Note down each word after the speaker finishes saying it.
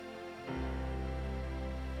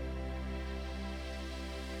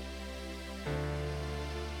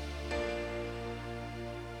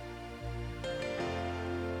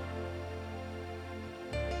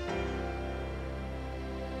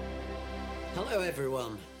Hello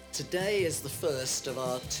everyone. Today is the first of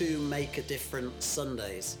our two Make a Difference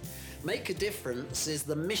Sundays. Make a Difference is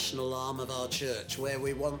the missional arm of our church where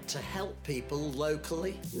we want to help people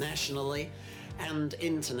locally, nationally and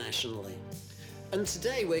internationally. And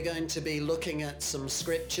today we're going to be looking at some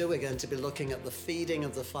scripture. We're going to be looking at the feeding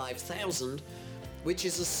of the 5,000, which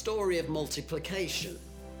is a story of multiplication.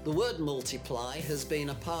 The word multiply has been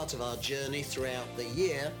a part of our journey throughout the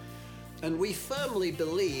year. And we firmly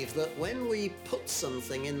believe that when we put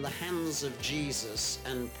something in the hands of Jesus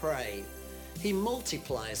and pray, he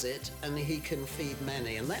multiplies it and he can feed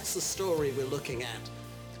many. And that's the story we're looking at.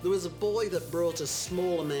 There was a boy that brought a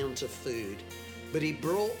small amount of food, but he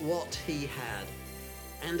brought what he had.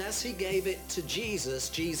 And as he gave it to Jesus,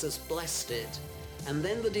 Jesus blessed it. And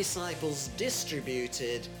then the disciples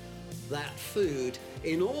distributed that food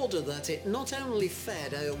in order that it not only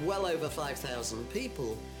fed well over 5,000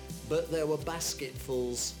 people, but there were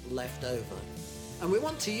basketfuls left over. And we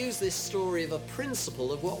want to use this story of a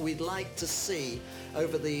principle of what we'd like to see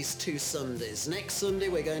over these two Sundays. Next Sunday,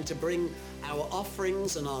 we're going to bring our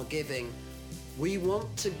offerings and our giving. We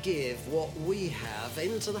want to give what we have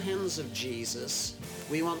into the hands of Jesus.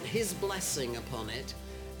 We want his blessing upon it.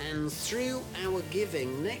 And through our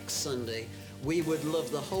giving next Sunday, we would love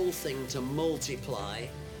the whole thing to multiply.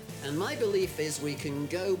 And my belief is we can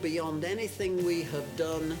go beyond anything we have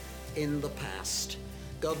done in the past.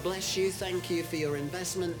 God bless you. Thank you for your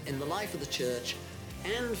investment in the life of the church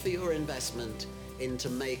and for your investment into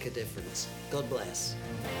Make a Difference. God bless.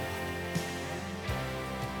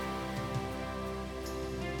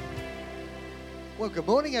 Well, good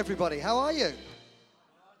morning, everybody. How are you?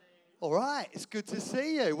 All right, it's good to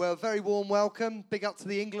see you. Well, a very warm welcome. Big up to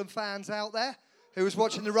the England fans out there who was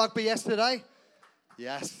watching the rugby yesterday.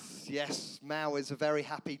 Yes, Mao is a very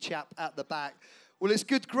happy chap at the back. Well, it's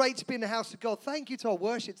great to be in the house of God. Thank you to our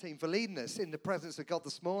worship team for leading us in the presence of God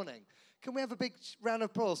this morning. Can we have a big round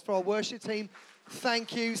of applause for our worship team?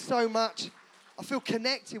 Thank you so much. I feel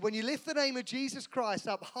connected. When you lift the name of Jesus Christ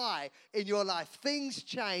up high in your life, things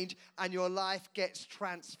change and your life gets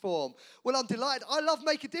transformed. Well, I'm delighted. I love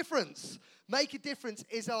Make a Difference. Make a Difference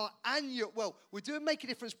is our annual, we're doing Make a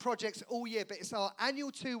Difference projects all year, but it's our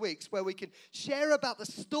annual 2 weeks where we can share about the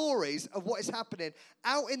stories of what is happening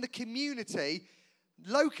out in the community,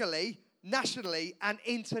 locally, nationally, and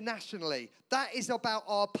internationally. That is about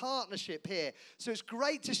our partnership here. So it's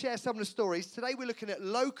great to share some of the stories. Today we're looking at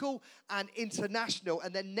local and international.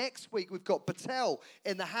 And then next week we've got Battelle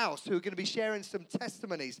in the house who are going to be sharing some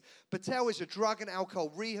testimonies. Battelle is a drug and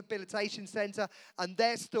alcohol rehabilitation centre, and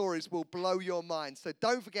their stories will blow your mind. So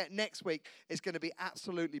don't forget, next week is going to be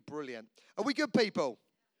absolutely brilliant. Are we good, people?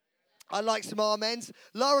 I like some amens.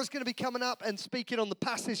 Laura's going to be coming up and speaking on the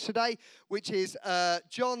passage today, which is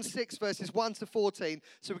John 6, verses 1 to 14.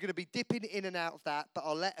 So we're going to be dipping in and out of that, but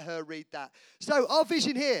I'll let her read that. So our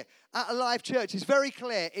vision here at Alive Church is very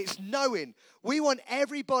clear. It's knowing. We want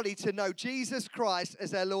everybody to know Jesus Christ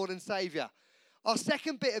as their Lord and Saviour. Our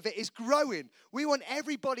second bit of it is growing. We want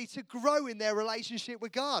everybody to grow in their relationship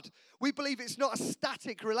with God. We believe it's not a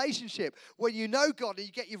static relationship. When you know God and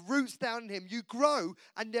you get your roots down in him, you grow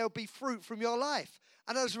and there'll be fruit from your life.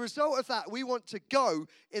 And as a result of that, we want to go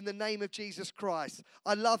in the name of Jesus Christ.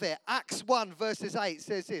 I love it. Acts 1 verses 8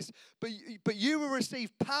 says this, but you will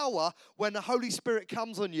receive power when the Holy Spirit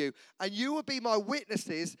comes on you, and you will be my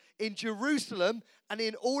witnesses in Jerusalem and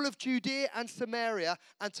in all of Judea and Samaria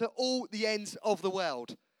and to all the ends of the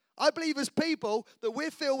world. I believe as people that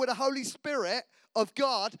we're filled with the Holy Spirit of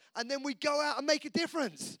God, and then we go out and make a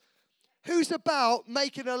difference. Who's about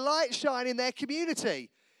making a light shine in their community?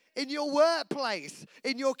 In your workplace,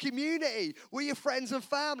 in your community, with your friends and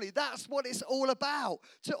family. That's what it's all about.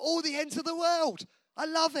 To all the ends of the world. I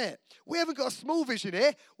love it. We haven't got a small vision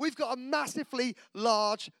here. We've got a massively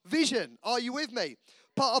large vision. Are you with me?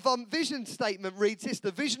 Part of our vision statement reads this: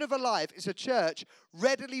 the vision of Alive is a church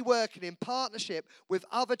readily working in partnership with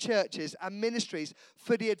other churches and ministries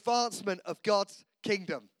for the advancement of God's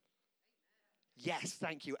kingdom. Yes,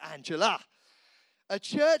 thank you, Angela. A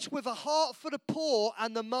church with a heart for the poor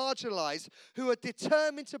and the marginalized who are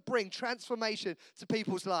determined to bring transformation to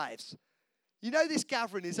people's lives. You know, this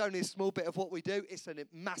gathering is only a small bit of what we do. It's a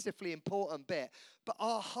massively important bit. But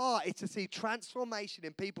our heart is to see transformation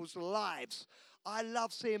in people's lives. I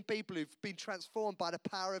love seeing people who've been transformed by the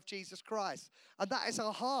power of Jesus Christ. And that is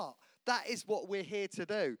our heart. That is what we're here to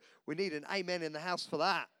do. We need an amen in the house for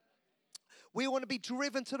that. We want to be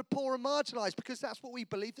driven to the poor and marginalized because that's what we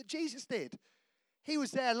believe that Jesus did. He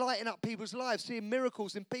was there lighting up people's lives, seeing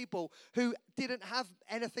miracles in people who didn't have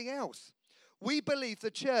anything else. We believe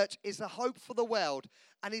the church is the hope for the world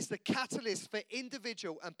and is the catalyst for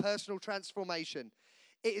individual and personal transformation.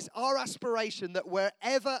 It is our aspiration that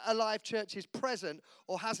wherever a live church is present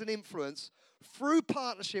or has an influence, through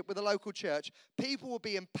partnership with a local church, people will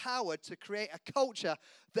be empowered to create a culture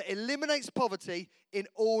that eliminates poverty in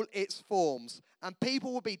all its forms. And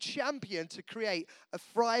people will be championed to create a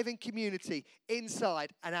thriving community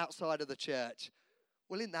inside and outside of the church.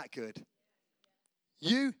 Well, isn't that good?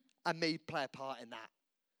 You and me play a part in that.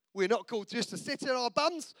 We're not called just to sit in our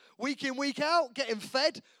bums week in, week out, getting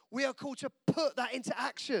fed. We are called to put that into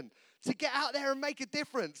action, to get out there and make a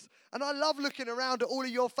difference. And I love looking around at all of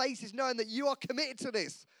your faces, knowing that you are committed to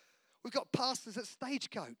this. We've got pastors at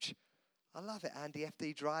Stagecoach. I love it. Andy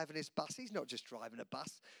FD driving his bus. He's not just driving a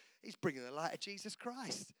bus. He's bringing the light of Jesus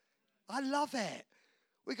Christ. I love it.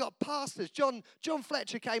 We've got pastors. John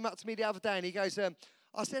Fletcher came up to me the other day and he goes,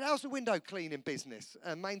 I said, how's the window cleaning business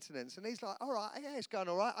and maintenance? And he's like, all right, yeah, it's going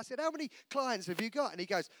all right. I said, how many clients have you got? And he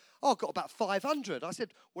goes, oh, I've got about 500. I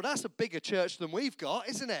said, well, that's a bigger church than we've got,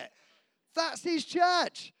 isn't it? That's his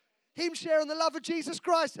church. Him sharing the love of Jesus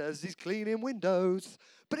Christ as he's cleaning windows.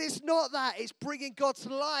 But it's not that. It's bringing God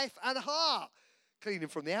to life and heart. Cleaning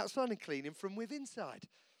from the outside and cleaning from within inside.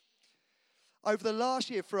 Over the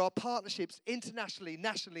last year, through our partnerships internationally,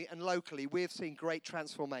 nationally, and locally, we have seen great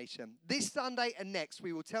transformation. This Sunday and next,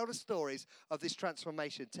 we will tell the stories of this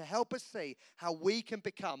transformation to help us see how we can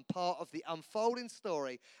become part of the unfolding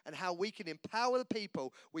story and how we can empower the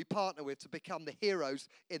people we partner with to become the heroes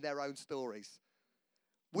in their own stories.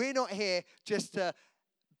 We're not here just to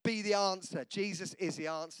be the answer. Jesus is the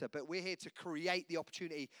answer, but we're here to create the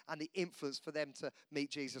opportunity and the influence for them to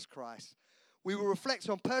meet Jesus Christ. We will reflect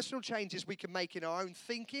on personal changes we can make in our own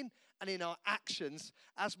thinking and in our actions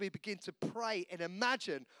as we begin to pray and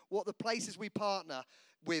imagine what the places we partner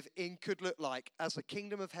with in could look like as the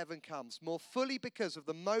kingdom of heaven comes, more fully because of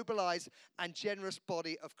the mobilized and generous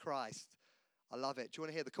body of Christ. I love it. Do you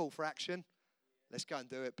want to hear the call for action? Let's go and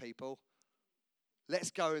do it, people.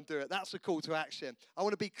 Let's go and do it. That's the call to action. I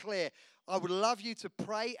want to be clear. I would love you to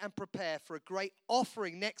pray and prepare for a great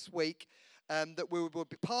offering next week. That we will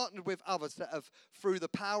be partnered with others that have, through the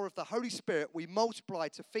power of the Holy Spirit, we multiply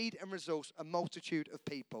to feed and resource a multitude of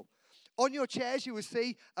people. On your chairs, you will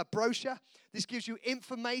see a brochure. This gives you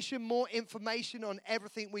information, more information on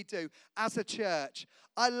everything we do as a church.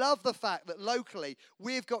 I love the fact that locally,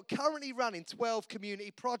 we've got currently running 12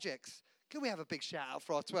 community projects. Can we have a big shout out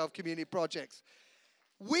for our 12 community projects?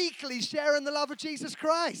 Weekly sharing the love of Jesus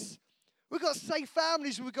Christ. We've got safe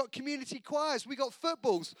families, we've got community choirs, we've got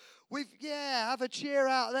footballs. Have a cheer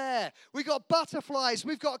out there. We've got butterflies,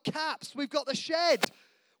 we've got caps, we've got the shed,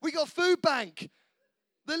 we've got food bank.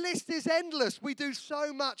 The list is endless. We do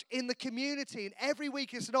so much in the community, and every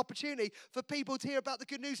week is an opportunity for people to hear about the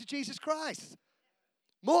good news of Jesus Christ.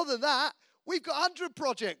 More than that, we've got 100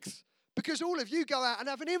 projects because all of you go out and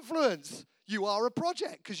have an influence. You are a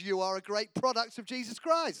project because you are a great product of Jesus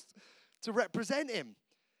Christ to represent him.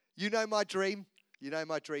 You know my dream. You know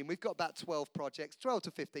my dream. We've got about 12 projects, 12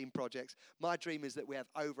 to 15 projects. My dream is that we have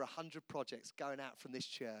over 100 projects going out from this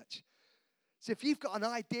church. So if you've got an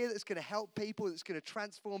idea that's going to help people, that's going to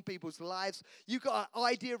transform people's lives, you've got an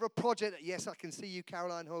idea of a project. Yes, I can see you,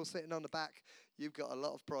 Caroline Hall, sitting on the back. You've got a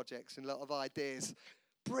lot of projects and a lot of ideas.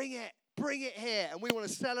 Bring it here. And we want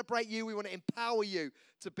to celebrate you. We want to empower you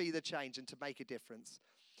to be the change and to make a difference.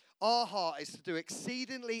 Our heart is to do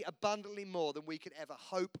exceedingly abundantly more than we could ever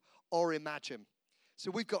hope or imagine. So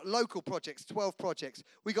we've got local projects, 12 projects.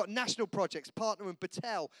 We've got national projects, partnering with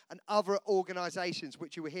Battelle and other organisations,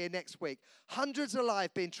 which you will hear next week. Hundreds of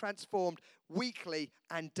lives being transformed weekly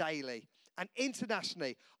and daily. And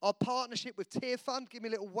internationally, our partnership with Tear Fund. Give me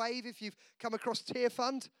a little wave if you've come across Tear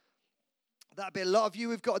Fund. That'll be a lot of you.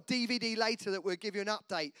 We've got a DVD later that we'll give you an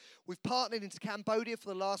update. We've partnered into Cambodia for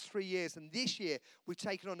the last 3 years, and this year we've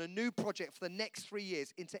taken on a new project for the next 3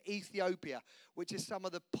 years into Ethiopia, which is some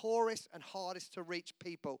of the poorest and hardest to reach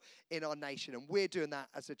people in our nation, and we're doing that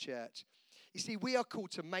as a church. You see, we are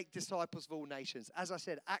called to make disciples of all nations. As I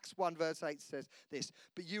said, Acts 1 verse 8 says this,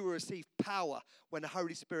 but you will receive power when the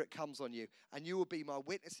Holy Spirit comes on you, and you will be my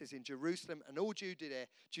witnesses in Jerusalem and all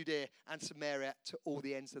Judea and Samaria to all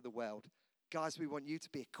the ends of the world. Guys, we want you to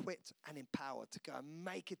be equipped and empowered to go and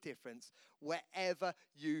make a difference wherever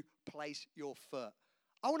you place your foot.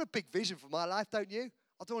 I want a big vision for my life, don't you?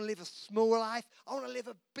 I don't want to live a small life. I want to live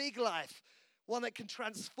a big life, one that can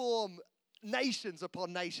transform nations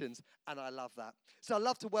upon nations, and I love that. So I'd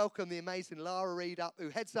love to welcome the amazing Lara Reid up, who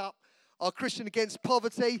heads up our Christian Against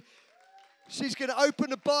Poverty. She's going to open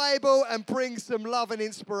the Bible and bring some love and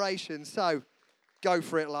inspiration. So go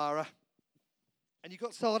for it, Lara. And you've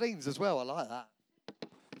got sardines as well. I like that.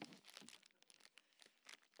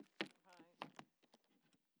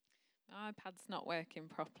 My iPad's not working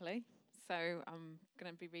properly, so I'm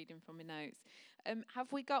going to be reading from my notes.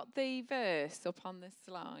 Have we got the verse up on the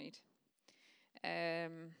slide?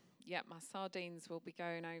 Yeah, my sardines will be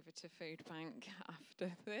going over to Food Bank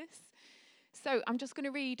after this. So I'm just going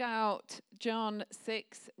to read out John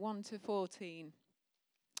 6, 1 to 14.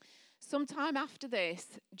 Sometime after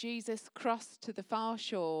this, Jesus crossed to the far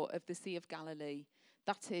shore of the Sea of Galilee,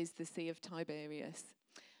 that is, the Sea of Tiberias.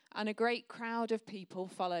 And a great crowd of people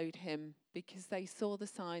followed him because they saw the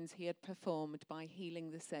signs he had performed by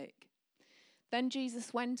healing the sick. Then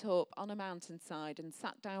Jesus went up on a mountainside and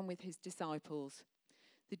sat down with his disciples.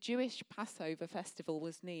 The Jewish Passover festival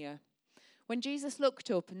was near. When Jesus looked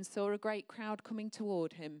up and saw a great crowd coming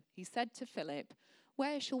toward him, he said to Philip,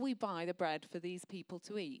 "Where shall we buy the bread for these people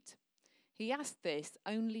to eat?" He asked this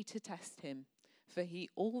only to test him, for he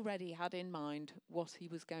already had in mind what he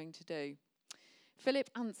was going to do. Philip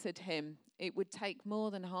answered him, "It would take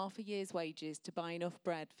more than half a year's wages to buy enough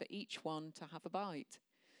bread for each one to have a bite."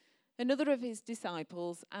 Another of his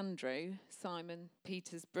disciples, Andrew, Simon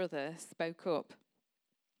Peter's brother, spoke up.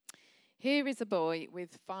 "Here is a boy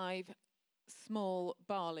with 5 small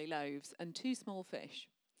barley loaves and 2 small fish.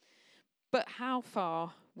 But how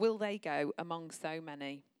far will they go among so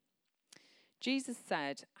many?" Jesus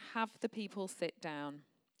said, "Have the people sit down."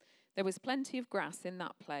 There was plenty of grass in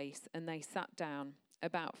that place, and they sat down.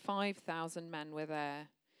 About 5,000 men were there.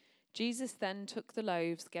 Jesus then took the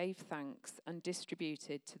loaves, gave thanks, and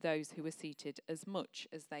distributed to those who were seated as much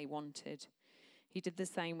as they wanted. He did the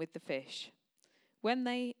same with the fish. When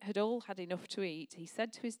they had all had enough to eat, he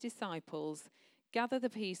said to his disciples, "Gather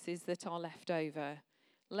the pieces that are left over.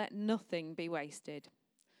 Let nothing be wasted."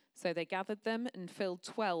 So they gathered them and filled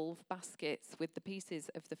 12 baskets with the pieces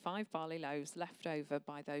of the 5 barley loaves left over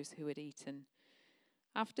by those who had eaten.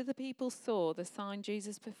 After the people saw the sign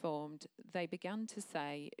Jesus performed, they began to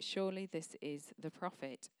say, "Surely this is the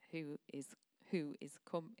prophet who is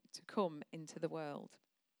come into the world."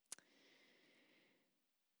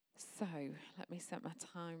 So let me set my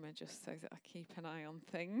timer just so that I keep an eye on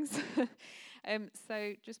things.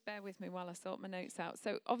 So just bear with me while I sort my notes out.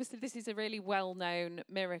 So obviously this is a really well-known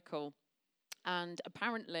miracle. And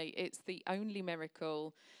apparently it's the only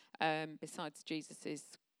miracle besides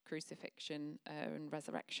Jesus's crucifixion and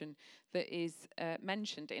resurrection that is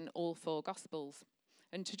mentioned in all 4 Gospels.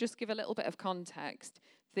 And to just give a little bit of context,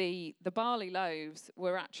 the barley loaves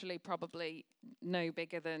were actually probably no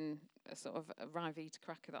bigger than a sort of a Rivita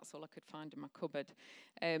cracker. That's all I could find in my cupboard.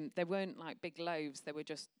 They weren't like big loaves. They were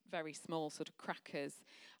just very small sort of crackers.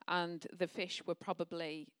 And the fish were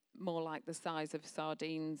probably more like the size of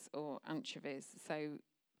sardines or anchovies. So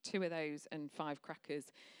 2 of those and 5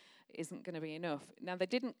 crackers isn't going to be enough. Now, they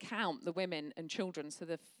didn't count the women and children, so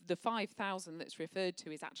the 5,000 that's referred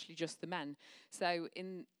to is actually just the men. So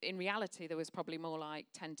in reality, there was probably more like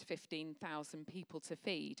 10 to 15,000 people to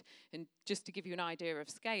feed. And just to give you an idea of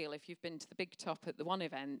scale, if you've been to the Big Top at the one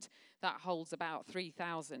event, that holds about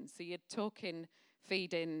 3,000. So you're talking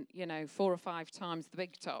feeding, 4 or 5 times the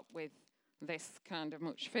Big Top with this kind of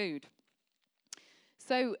much food.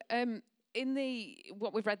 So in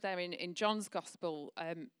what we've read there in John's Gospel,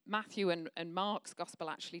 Matthew and Mark's Gospel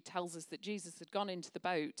actually tells us that Jesus had gone into the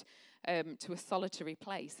boat to a solitary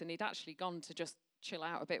place, and he'd actually gone to just chill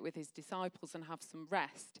out a bit with his disciples and have some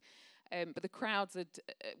rest. But the crowds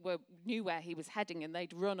knew where he was heading, and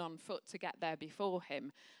they'd run on foot to get there before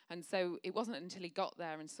him. And so it wasn't until he got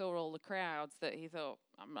there and saw all the crowds that he thought,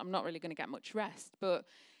 I'm not really going to get much rest. But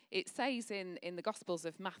it says in the Gospels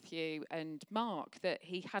of Matthew and Mark that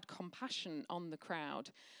he had compassion on the crowd.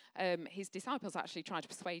 His disciples actually tried to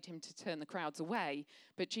persuade him to turn the crowds away,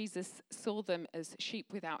 but Jesus saw them as sheep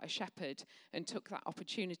without a shepherd and took that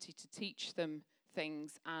opportunity to teach them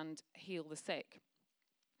things and heal the sick.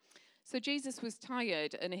 So Jesus was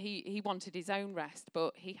tired and he wanted his own rest,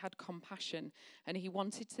 but he had compassion and he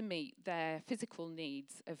wanted to meet their physical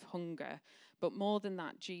needs of hunger. But more than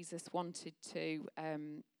that, Jesus wanted to,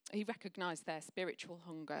 he recognized their spiritual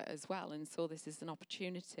hunger as well and saw this as an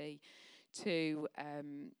opportunity to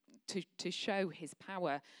show his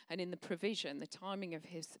power. And in the provision, the timing of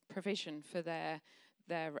his provision for their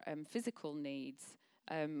physical needs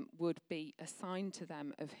would be a sign to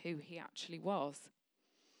them of who he actually was.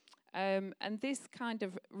 And this kind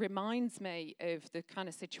of reminds me of the kind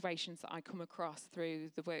of situations that I come across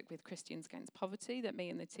through the work with Christians Against Poverty that me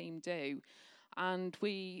and the team do. And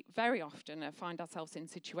we very often find ourselves in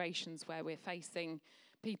situations where we're facing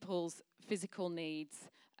people's physical needs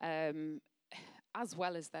as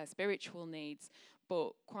well as their spiritual needs.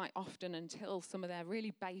 but quite often until some of their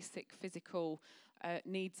really basic physical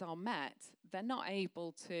needs are met, they're not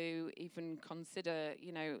able to even consider,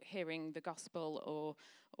 hearing the gospel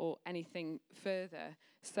or anything further.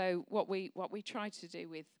 So what we try to do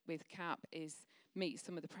with CAP is meet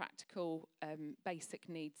some of the practical basic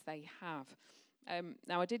needs they have.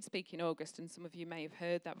 Now, I did speak in August, and some of you may have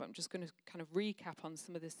heard that, but I'm just going to kind of recap on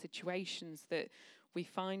some of the situations that we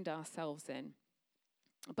find ourselves in.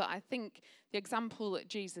 But I think the example that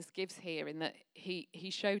Jesus gives here, in that he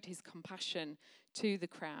showed his compassion to the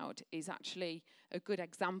crowd, is actually a good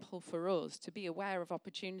example for us to be aware of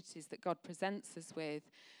opportunities that God presents us with,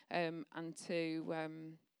 and to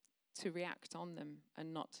react on them,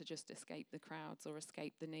 and not to just escape the crowds or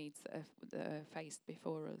escape the needs that are faced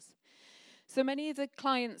before us. So many of the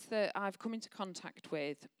clients that I've come into contact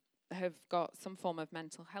with have got some form of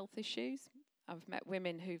mental health issues. I've met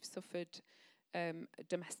women who've suffered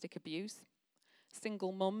domestic abuse,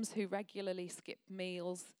 single mums who regularly skip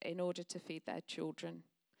meals in order to feed their children.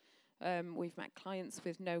 We've met clients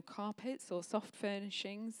with no carpets or soft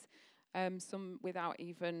furnishings, some without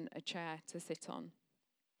even a chair to sit on.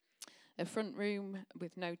 A front room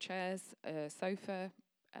with no chairs, a sofa,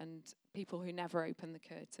 and people who never open the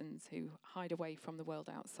curtains, who hide away from the world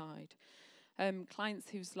outside.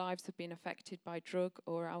 Clients whose lives have been affected by drug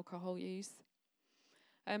or alcohol use.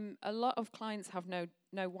 A lot of clients have no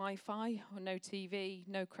Wi-Fi or no TV,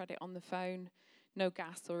 no credit on the phone, no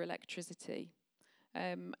gas or electricity.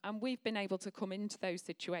 And we've been able to come into those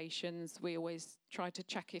situations. We always try to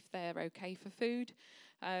check if they're okay for food.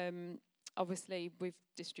 Obviously, we've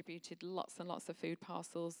distributed lots and lots of food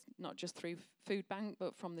parcels, not just through Food Bank,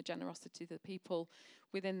 but from the generosity of the people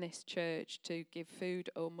within this church to give food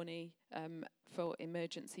or money for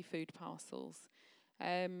emergency food parcels.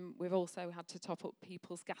 We've also had to top up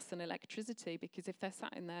people's gas and electricity, because if they're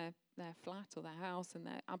sat in their flat or their house and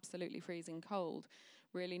they're absolutely freezing cold,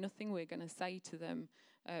 really nothing we're going to say to them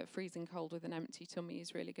freezing cold with an empty tummy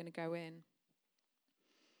is really going to go in.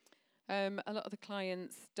 A lot of the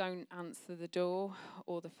clients don't answer the door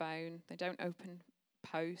or the phone. They don't open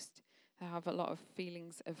post. They have a lot of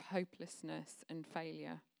feelings of hopelessness and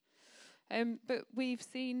failure. But we've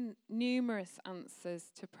seen numerous answers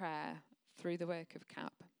to prayer through the work of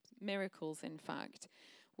CAP. Miracles, in fact.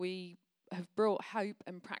 We have brought hope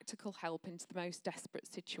and practical help into the most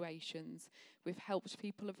desperate situations. We've helped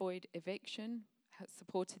people avoid eviction,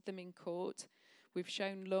 supported them in court. We've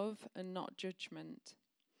shown love and not judgment.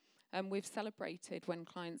 And we've celebrated when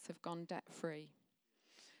clients have gone debt-free.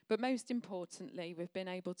 But most importantly, we've been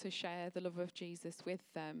able to share the love of Jesus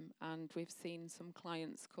with them, and we've seen some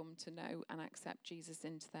clients come to know and accept Jesus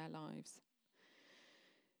into their lives.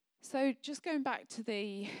 So just going back to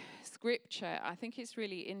the scripture, I think it's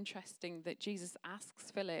really interesting that Jesus asks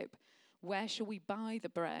Philip, where shall we buy the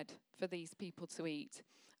bread for these people to eat?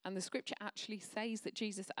 And the scripture actually says that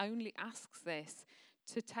Jesus only asks this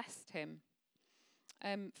to test him.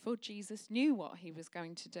 For Jesus knew what he was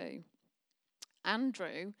going to do.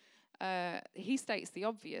 Andrew, he states the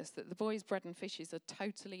obvious, that the boys' bread and fishes are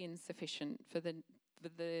totally insufficient for the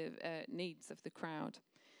needs of the crowd.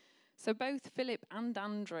 So both Philip and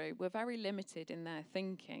Andrew were very limited in their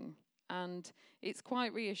thinking. And it's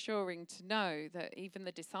quite reassuring to know that even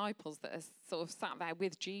the disciples that are sort of sat there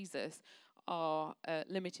with Jesus are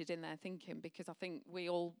limited in their thinking, because I think we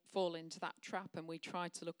all fall into that trap, and we try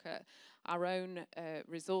to look at our own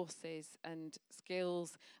resources and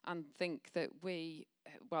skills and think that we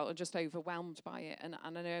are just overwhelmed by it. And I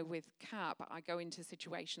know with CAP, I go into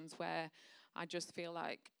situations where I just feel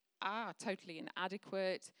like, totally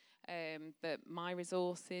inadequate, that my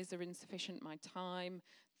resources are insufficient, my time,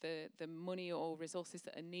 the money or resources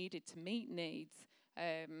that are needed to meet needs,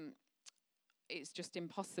 it's just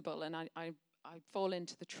impossible. And I fall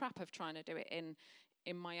into the trap of trying to do it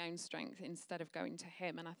in my own strength instead of going to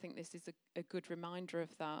him. And I think this is a good reminder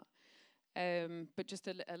of that. But just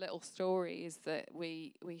a little story is that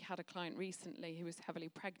we had a client recently who was heavily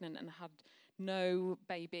pregnant and had no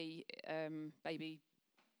baby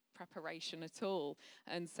preparation at all.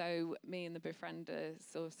 And so me and the befriender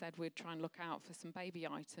sort of said we'd try and look out for some baby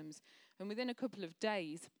items. And within a couple of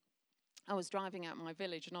days, I was driving out my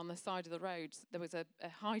village, and on the side of the road there was a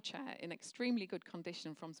high chair in extremely good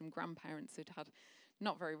condition from some grandparents who'd had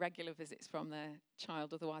not very regular visits from their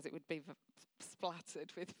child, otherwise it would be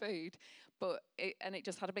splattered with food. But it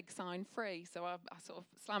just had a big sign, free, so I sort of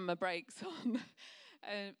slammed my brakes on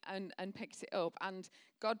and picked it up. And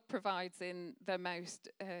God provides in the most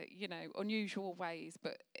unusual ways,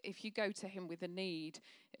 but if you go to him with a need,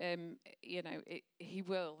 he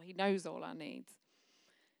will. He knows all our needs.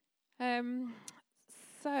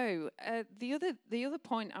 The other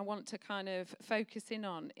point I want to kind of focus in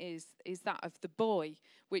on is that of the boy,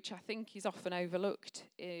 which I think is often overlooked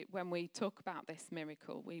when we talk about this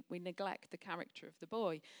miracle. We neglect the character of the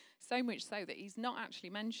boy, so much so that he's not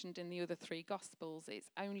actually mentioned in the other three Gospels.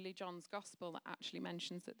 It's only John's Gospel that actually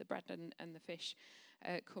mentions that the bread and the fish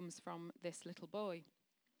comes from this little boy.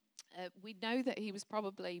 We know that he was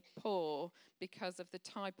probably poor because of the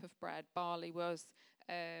type of bread. Barley was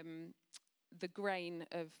the grain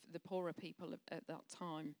of the poorer people at that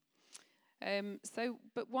time.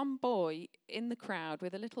 But one boy in the crowd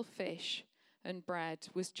with a little fish and bread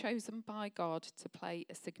was chosen by God to play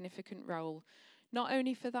a significant role, not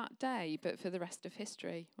only for that day, but for the rest of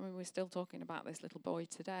history. I mean, we're still talking about this little boy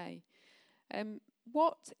today.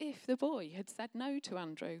 What if the boy had said no to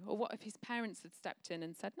Andrew? Or what if his parents had stepped in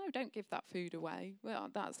and said, no, don't give that food away. Well,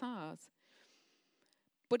 that's ours.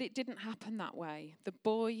 But it didn't happen that way. The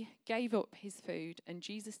boy gave up his food, and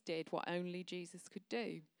Jesus did what only Jesus could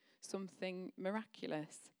do, something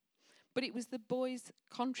miraculous. But it was the boy's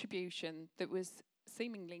contribution that was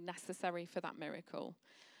seemingly necessary for that miracle.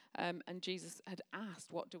 And Jesus had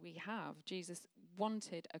asked, what do we have? Jesus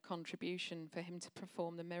wanted a contribution for him to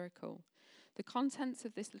perform the miracle. The contents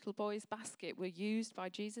of this little boy's basket were used by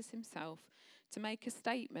Jesus himself to make a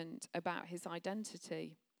statement about his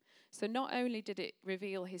identity. So not only did it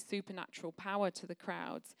reveal his supernatural power to the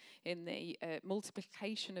crowds in the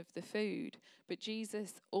multiplication of the food, but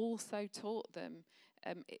Jesus also taught them,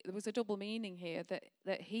 there was a double meaning here,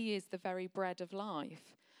 that he is the very bread of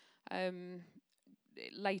life.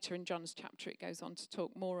 Later in John's chapter, it goes on to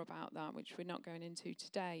talk more about that, which we're not going into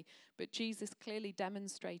today. But Jesus clearly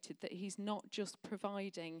demonstrated that he's not just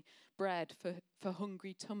providing bread for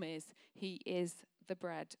hungry tummies. He is the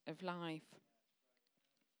bread of life.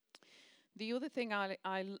 The other thing I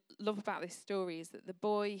love about this story is that the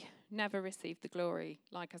boy never received the glory.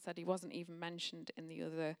 Like I said, he wasn't even mentioned in the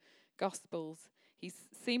other Gospels. He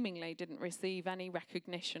seemingly didn't receive any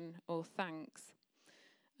recognition or thanks.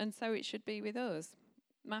 And so it should be with us.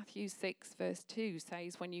 Matthew 6 verse 2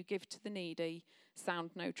 says, when you give to the needy,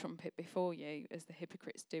 sound no trumpet before you, as the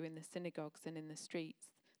hypocrites do in the synagogues and in the streets,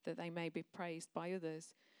 that they may be praised by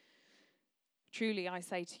others. Truly I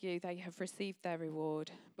say to you, they have received their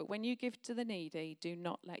reward. But when you give to the needy, do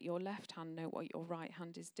not let your left hand know what your right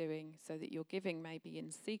hand is doing, so that your giving may be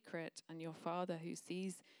in secret, and your Father who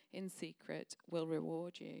sees in secret will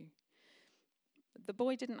reward you. The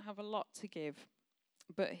boy didn't have a lot to give,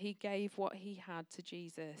 but he gave what he had to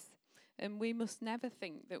Jesus. And we must never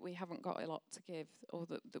think that we haven't got a lot to give, or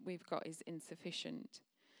that we've got is insufficient.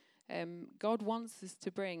 God wants us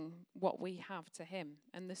to bring what we have to him.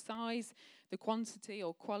 And the size, the quantity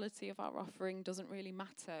or quality of our offering doesn't really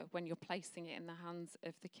matter when you're placing it in the hands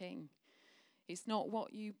of the King. It's not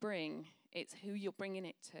what you bring, it's who you're bringing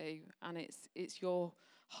it to. And it's your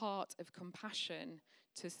heart of compassion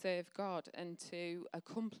to serve God and to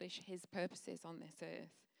accomplish his purposes on this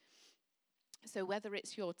earth. So whether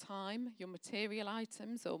it's your time, your material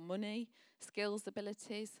items or money, skills,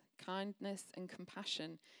 abilities, kindness and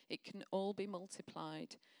compassion, it can all be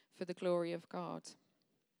multiplied for the glory of God.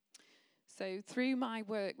 So through my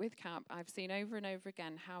work with CAP, I've seen over and over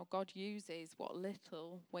again how God uses what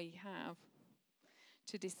little we have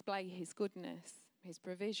to display his goodness, his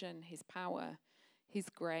provision, his power, his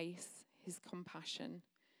grace, his compassion,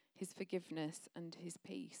 his forgiveness and his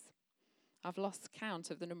peace. I've lost count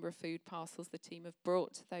of the number of food parcels the team have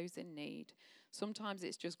brought to those in need. Sometimes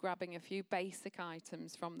it's just grabbing a few basic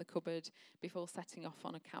items from the cupboard before setting off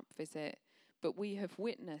on a camp visit. But we have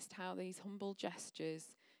witnessed how these humble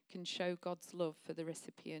gestures can show God's love for the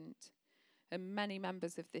recipient. And many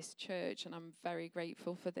members of this church, and I'm very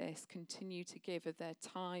grateful for this, continue to give of their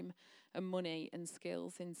time and money and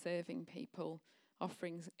skills in serving people,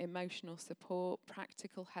 offering emotional support,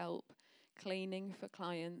 practical help, cleaning for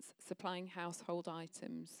clients, supplying household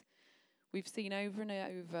items. We've seen over and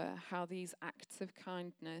over how these acts of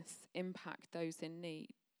kindness impact those in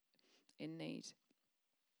need.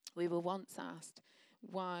 We were once asked,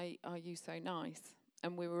 why are you so nice?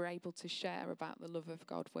 And we were able to share about the love of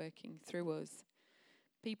God working through us.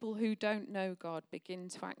 People who don't know God begin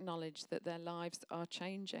to acknowledge that their lives are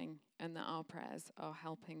changing and that our prayers are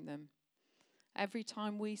helping them. Every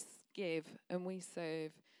time we give and we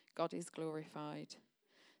serve, God is glorified.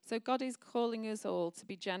 So God is calling us all to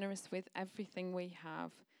be generous with everything we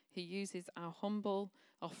have. He uses our humble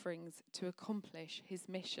offerings to accomplish his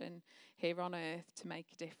mission here on earth to make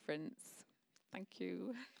a difference. Thank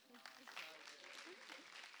you.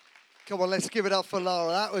 Come on, let's give it up for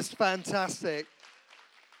Laura. That was fantastic.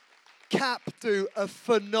 CAP do a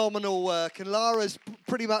phenomenal work, and Lara's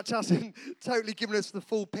pretty much hasn't totally given us the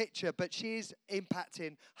full picture, but she is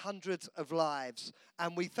impacting hundreds of lives.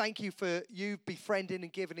 And we thank you for you befriending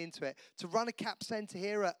and giving into it. To run a CAP centre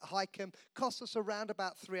here at Highcombe costs us around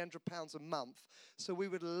about £300 a month. So we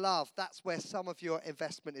would love, that's where some of your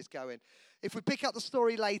investment is going. If we pick up the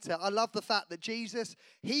story later, I love the fact that Jesus,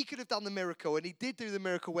 he could have done the miracle, and he did do the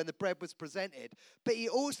miracle when the bread was presented, but he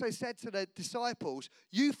also said to the disciples,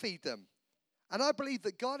 you feed them. And I believe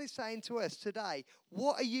that God is saying to us today,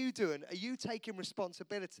 what are you doing? Are you taking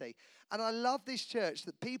responsibility? And I love this church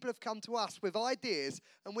that people have come to us with ideas,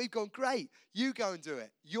 and we've gone, great, you go and do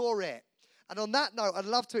it. You're it. And on that note, I'd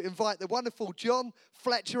love to invite the wonderful John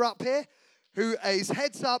Fletcher up here, who is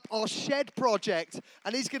heads up our shed project,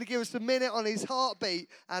 and he's going to give us a minute on his heartbeat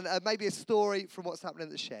and maybe a story from what's happening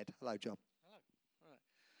at the shed. Hello, John.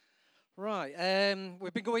 Right,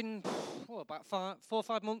 we've been going about 4 or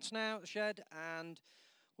 5 months now at the shed, and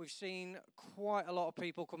we've seen quite a lot of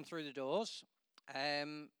people come through the doors.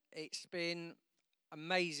 It's been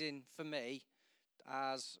amazing for me,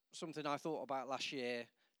 as something I thought about last year,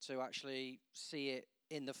 to actually see it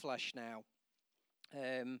in the flesh now.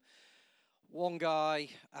 One guy,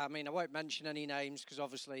 I won't mention any names because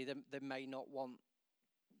obviously they may not want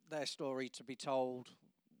their story to be told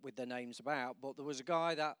with their names about, but there was a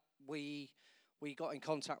guy that we got in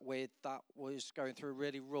contact with that was going through a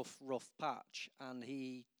really rough patch, and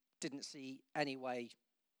he didn't see any way.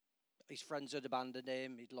 His friends had abandoned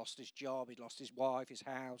him, he'd lost his job, he'd lost his wife, his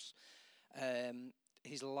house.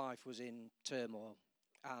 His life was in turmoil,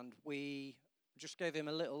 and we just gave him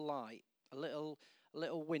a little light, a little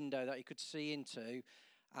window that he could see into,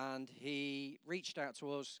 and he reached out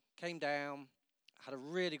to us, came down, had a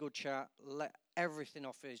really good chat, let everything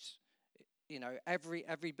off his,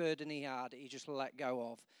 every burden he had, he just let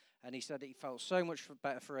go of. And he said he felt so much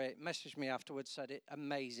better for it. Messaged me afterwards, said it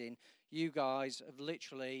amazing. You guys have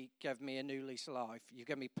literally given me a new lease of life. You've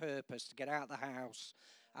given me purpose to get out of the house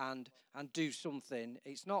and do something.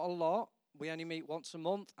 It's not a lot. We only meet once a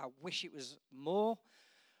month. I wish it was more.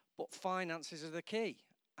 But finances are the key.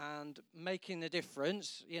 And making a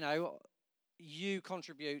difference, you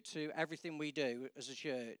contribute to everything we do as a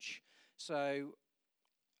church. So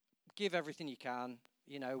give everything you can.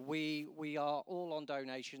 We are all on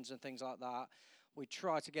donations and things like that. We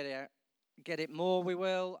try to get it more, we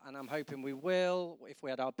will, and I'm hoping we will. If we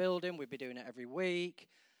had our building, we'd be doing it every week.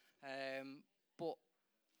 But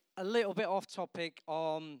a little bit off topic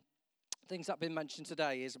on things that have been mentioned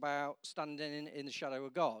today is about standing in the shadow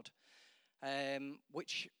of God,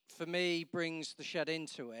 which for me brings the shed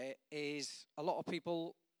into it, is a lot of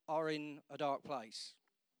people are in a dark place.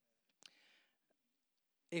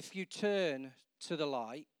 If you turn to the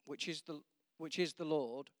light, which is the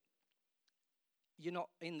Lord, you're not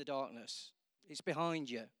in the darkness. It's behind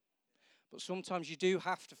you. But sometimes you do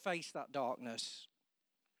have to face that darkness,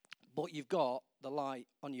 but you've got the light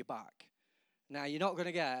on your back. Now, you're not going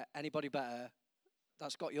to get anybody better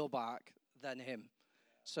that's got your back than him.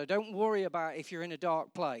 So don't worry about if you're in a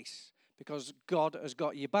dark place, because God has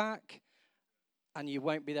got your back and you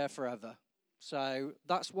won't be there forever. So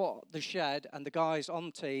that's what the shed and the guys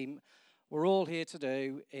on team, we're all here to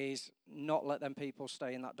do, is not let them people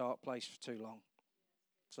stay in that dark place for too long.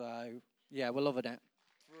 So, yeah, we're loving it.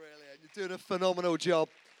 Brilliant. You're doing a phenomenal job.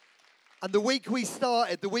 And the week we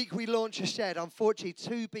launched a shed, unfortunately,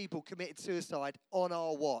 2 people committed suicide on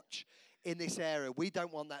our watch in this area. We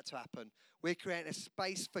don't want that to happen. We're creating a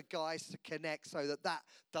space for guys to connect so that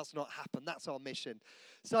does not happen. That's our mission.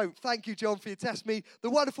 So thank you, John, for your testimony. The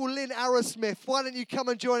wonderful Lynn Arrowsmith. Why don't you come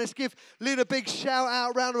and join us? Give Lynn a big shout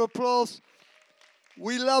out, round of applause.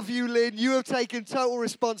 We love you, Lynn. You have taken total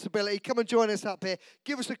responsibility. Come and join us up here.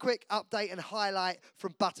 Give us a quick update and highlight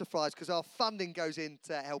from Butterflies, because our funding goes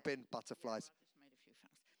into helping Butterflies.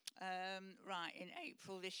 Right, in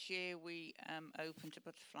April this year, we opened a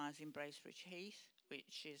Butterflies in Bracebridge Heath,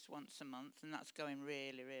 which is once a month, and that's going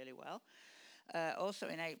really, really well. Also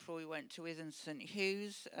in April, we went to Withens St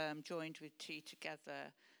Hugh's, joined with Tea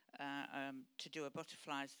Together to do a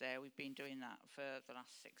Butterflies there. We've been doing that for the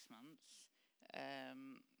last 6 months.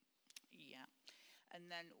 Yeah. And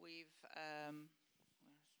then we've...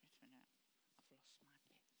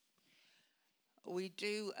 We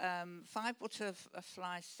do 5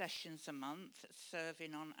 butterfly sessions a month,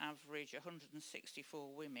 serving on average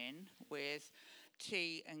 164 women with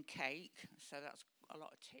tea and cake. So that's a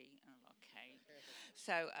lot of tea and a lot of cake.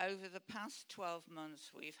 So over the past 12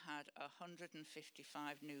 months, we've had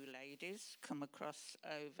 155 new ladies come across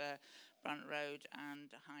over Brant Road and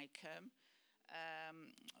Highcombe.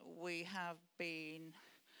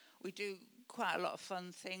 We do quite a lot of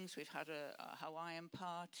fun things. We've had a Hawaiian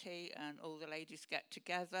party and all the ladies get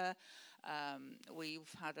together.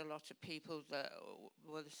 We've had a lot of people that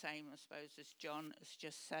were the same, I suppose, as John has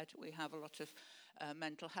just said. We have a lot of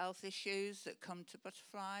mental health issues that come to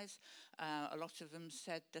butterflies. A lot of them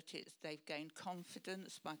said that they've gained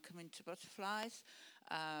confidence by coming to butterflies.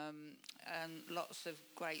 And lots of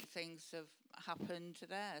great things have happened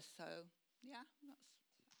there. So, yeah, that's...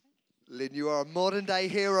 Lynn, you are a modern-day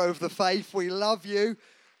hero of the faith. We love you.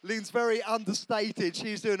 Lynn's very understated.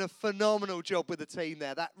 She's doing a phenomenal job with the team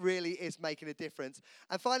there. That really is making a difference.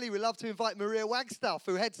 And finally, we'd love to invite Maria Wagstaff,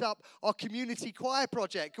 who heads up our community choir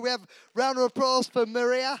project. Can we have a round of applause for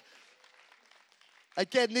Maria?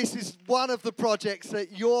 Again, this is one of the projects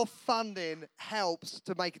that your funding helps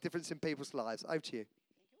to make a difference in people's lives. Over to you.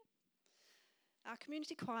 Our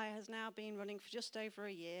community choir has now been running for just over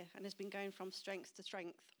a year and has been going from strength to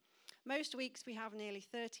strength. Most weeks we have nearly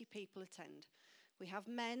 30 people attend. We have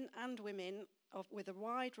men and women with a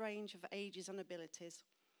wide range of ages and abilities.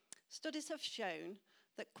 Studies have shown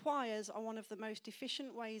that choirs are one of the most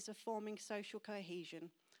efficient ways of forming social cohesion,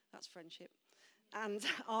 that's friendship, and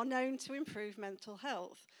are known to improve mental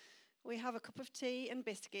health. We have a cup of tea and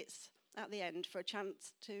biscuits at the end for a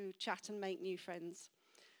chance to chat and make new friends.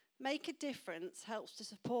 Make a Difference helps to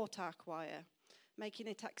support our choir, making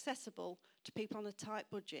it accessible to people on a tight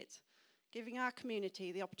budget, giving our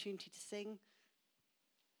community the opportunity to sing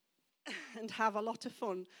and have a lot of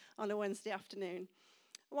fun on a Wednesday afternoon.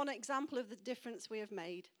 One example of the difference we have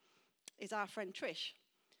made is our friend Trish,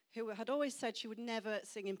 who had always said she would never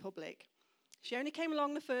sing in public. She only came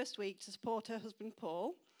along the first week to support her husband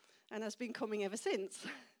Paul and has been coming ever since.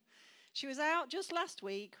 She was out just last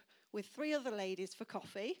week with 3 other ladies for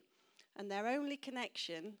coffee, and their only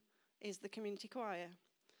connection is the community choir.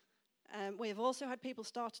 We have also had people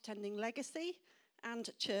start attending Legacy and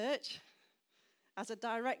church as a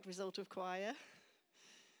direct result of choir.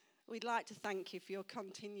 We'd like to thank you for your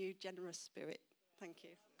continued generous spirit. Thank you.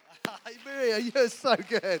 Hey, Maria, you're so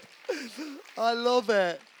good. I love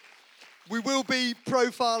it. We will be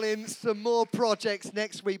profiling some more projects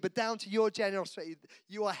next week, but down to your generosity,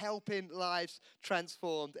 you are helping lives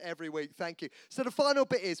transformed every week. Thank you. So the final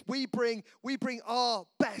bit is we bring our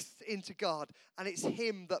best into God, and it's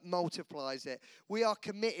Him that multiplies it. We are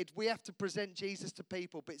committed. We have to present Jesus to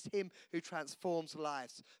people, but it's Him who transforms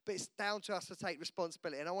lives. But it's down to us to take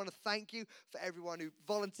responsibility. And I want to thank you for everyone who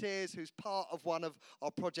volunteers, who's part of one of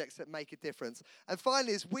our projects that make a difference. And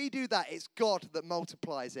finally, as we do that, it's God that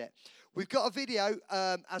multiplies it. We've got a video,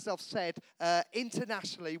 as I've said,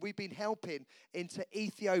 internationally. We've been helping into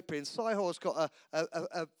Ethiopia. And Sihor's got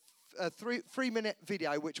a 3-minute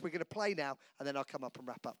video, which we're going to play now, and then I'll come up and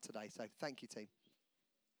wrap up today. So thank you, team.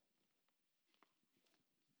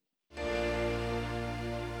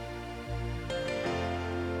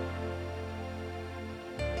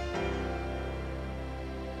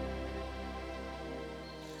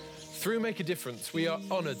 Through Make a Difference, we are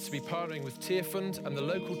honoured to be partnering with Tear Fund and the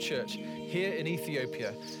local church here in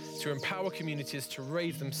Ethiopia to empower communities to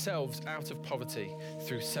raise themselves out of poverty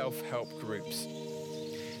through self-help groups.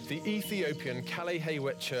 The Ethiopian Kale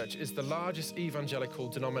Haywet Church is the largest evangelical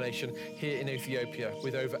denomination here in Ethiopia,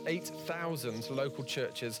 with over 8,000 local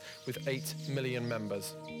churches with 8 million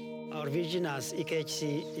members. Our vision as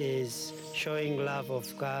EKHC is showing love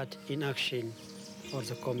of God in action for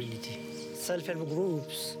the community. Self-help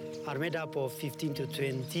groups are made up of 15 to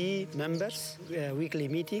 20 members, weekly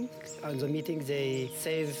meeting. On the meeting, they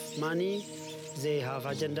save money. They have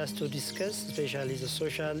agendas to discuss, especially the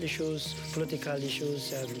social issues, political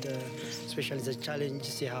issues, and especially the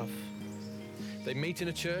challenges they have. They meet in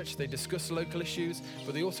a church, they discuss local issues,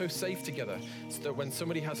 but they also save together so that when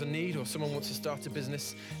somebody has a need or someone wants to start a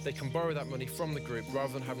business, they can borrow that money from the group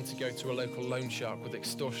rather than having to go to a local loan shark with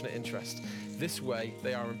extortionate interest. This way,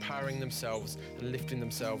 they are empowering themselves and lifting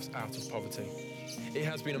themselves out of poverty. It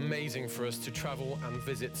has been amazing for us to travel and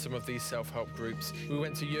visit some of these self-help groups. We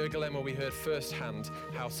went to Yergalem where we heard firsthand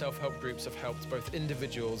how self-help groups have helped both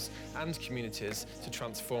individuals and communities to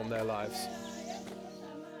transform their lives.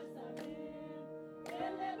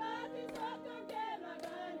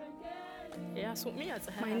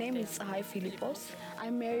 My name is Sahai Philippos.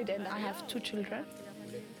 I'm married and I have 2 children.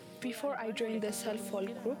 Before I joined the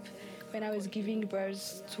self-help group, when I was giving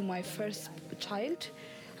birth to my first child,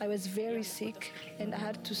 I was very sick and I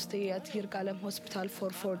had to stay at Yergalem hospital for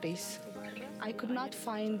 4 days. I could not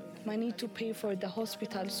find money to pay for the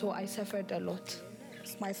hospital, so I suffered a lot.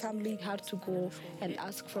 My family had to go and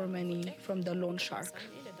ask for money from the loan shark.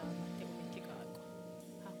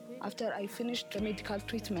 After I finished the medical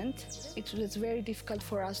treatment, it was very difficult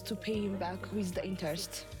for us to pay him back with the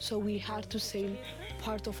interest. So we had to sell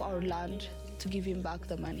part of our land to give him back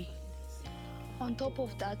the money. On top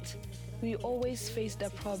of that, we always face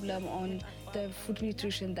the problem on the food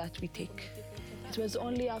nutrition that we take. It was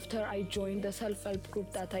only after I joined the self-help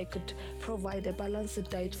group that I could provide a balanced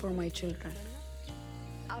diet for my children.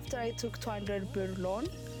 After I took 200 birr loan,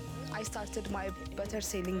 I started my butter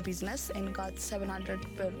selling business and got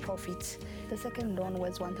 700 birr profit. The second loan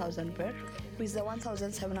was 1,000 birr. With the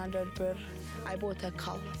 1,700 birr, I bought a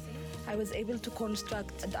cow. I was able to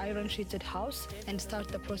construct an iron-sheeted house and start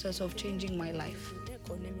the process of changing my life.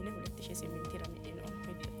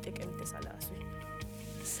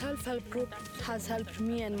 Self-help group has helped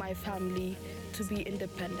me and my family to be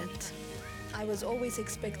independent. I was always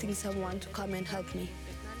expecting someone to come and help me,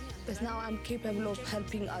 but now I'm capable of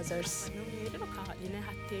helping others.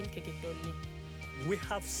 We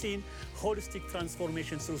have seen holistic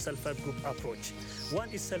transformation through self-help group approach. One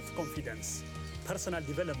is self-confidence, personal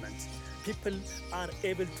development. People are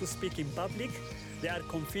able to speak in public, they are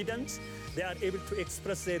confident, they are able to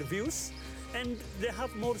express their views, and they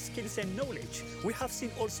have more skills and knowledge. We have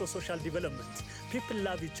seen also social development. People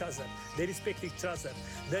love each other, they respect each other,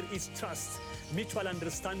 there is trust, mutual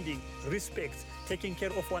understanding, respect, taking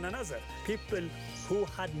care of one another. People who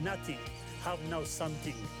had nothing have now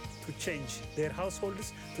something to change their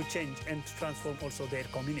households, to change and to transform also their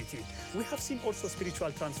community. We have seen also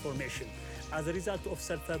spiritual transformation. As a result of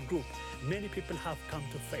self-help group, many people have come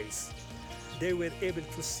to faith. They were able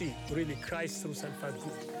to see really Christ through self-help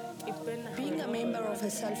group. Being a member of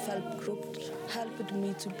a self-help group helped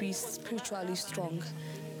me to be spiritually strong.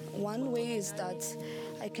 One way is that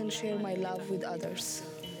I can share my love with others.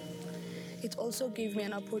 It also gave me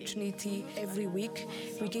an opportunity every week.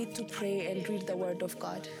 We get to pray and read the Word of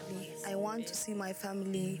God. I want to see my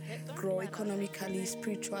family grow economically,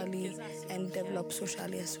 spiritually, and develop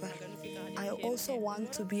socially as well. I also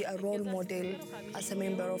want to be a role model as a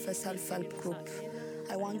member of a self-help group.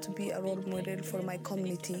 I want to be a role model for my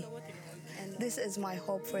community. And this is my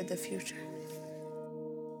hope for the future.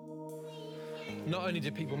 Not only do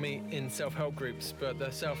people meet in self-help groups, but the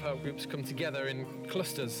self-help groups come together in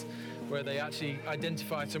clusters where they actually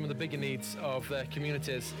identify some of the bigger needs of their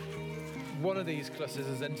communities. One of these clusters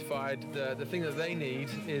has identified the thing that they need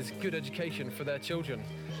is good education for their children.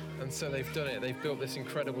 And so they've done it. They've built this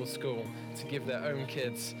incredible school to give their own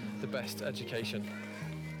kids the best education.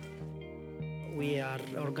 We are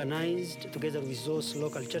organized together with those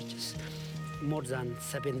local churches, more than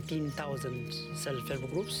 17,000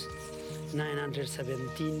 self-help groups,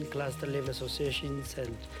 917 cluster level associations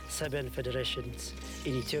and 7 federations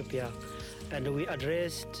in Ethiopia. And we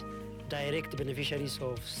addressed direct beneficiaries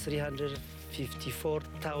of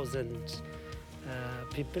 354,000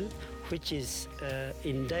 people, which is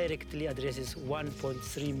indirectly addresses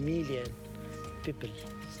 1.3 million people.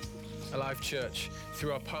 Alive Church,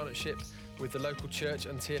 through our partnership with the local church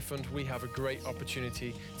and Tier Fund, we have a great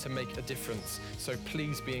opportunity to make a difference. So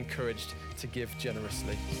please be encouraged to give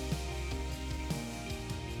generously.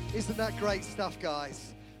 Isn't that great stuff,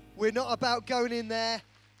 guys? We're not about going in there.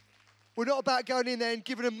 We're not about going in there and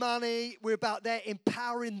giving them money. We're about there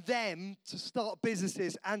empowering them to start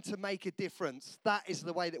businesses and to make a difference. That is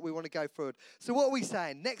the way that we want to go forward. So what are we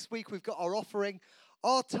saying? Next week, we've got our offering.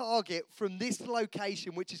 Our target from this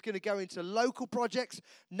location, which is going to go into local projects,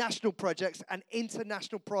 national projects, and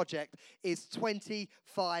international project, is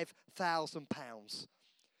 £25,000.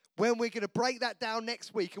 When we're going to break that down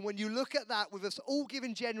next week, and when you look at that with us all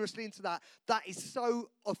giving generously into that, that is so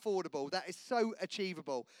affordable, that is so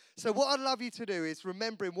achievable. So what I'd love you to do is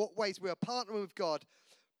remember in what ways we are partnering with God,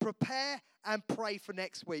 prepare and pray for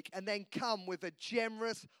next week, and then come with a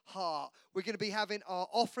generous heart. We're going to be having our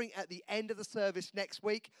offering at the end of the service next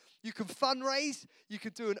week. You can fundraise, you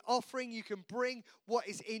can do an offering, you can bring what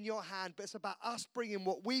is in your hand, but it's about us bringing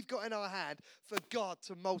what we've got in our hand for God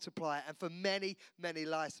to multiply it and for many, many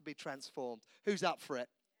lives to be transformed. Who's up for it?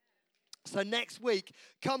 So next week,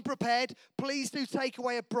 come prepared. Please do take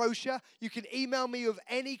away a brochure. You can email me with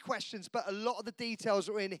any questions, but a lot of the details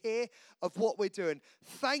are in here of what we're doing.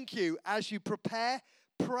 Thank you as you prepare.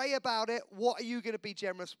 Pray about it. What are you going to be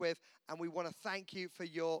generous with? And we want to thank you for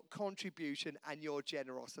your contribution and your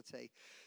generosity.